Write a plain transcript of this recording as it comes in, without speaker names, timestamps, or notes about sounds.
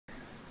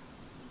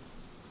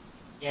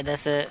Yeah,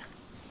 that's it.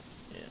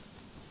 Yeah.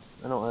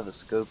 I don't have a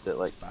scope that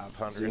like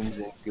 500. zooms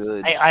in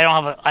good. I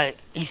don't have a.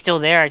 He's still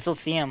there. I still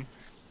see him.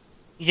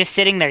 He's just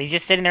sitting there. He's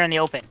just sitting there in the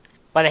open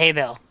by the hay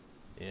bale.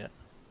 Yeah.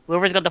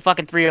 Whoever's got the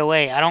fucking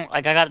 308. I don't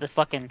like. I got this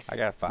fucking. I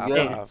got You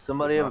 5.5. got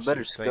somebody have a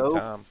better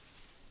scope?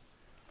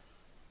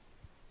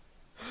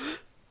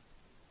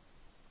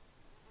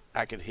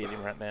 I could hit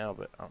him right now,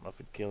 but I don't know if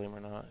it'd kill him or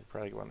not. It'd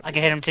probably want to I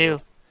can hit him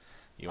too.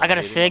 You I got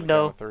a hit him sig on the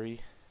count though. of 3?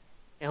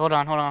 Hey, hold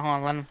on.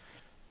 Let him.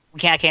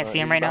 I can't see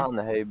him right now. On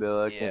the hay bale,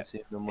 I Yeah. can't see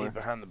him no more. He's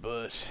behind the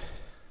bush.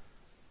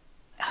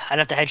 I'd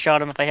have to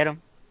headshot him if I hit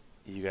him.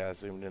 You guys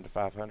zoomed into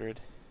 500?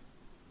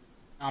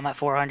 I'm at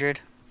 400.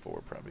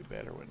 4 probably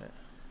better, wouldn't it?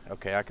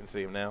 Okay, I can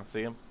see him now.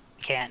 See him?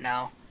 Can't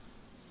now.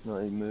 No,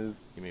 he moved.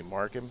 You mean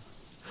mark him?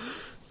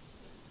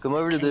 Come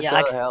over to this Yeah,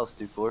 other house,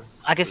 2-4.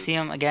 I can see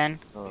him again.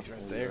 Oh, He's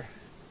right there.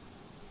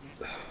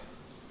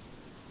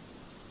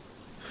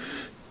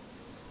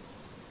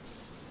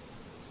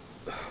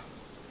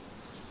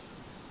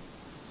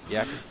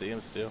 Yeah, I can see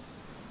him still.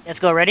 Let's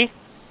go. Ready?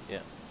 Yeah.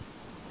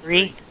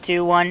 3,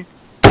 2, 1,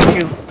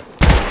 shoot.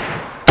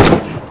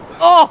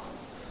 Oh!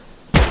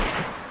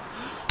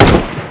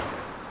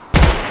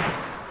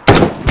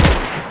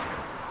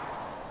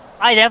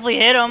 I definitely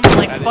hit him.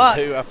 Like, I fuck.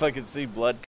 did too. I fucking see blood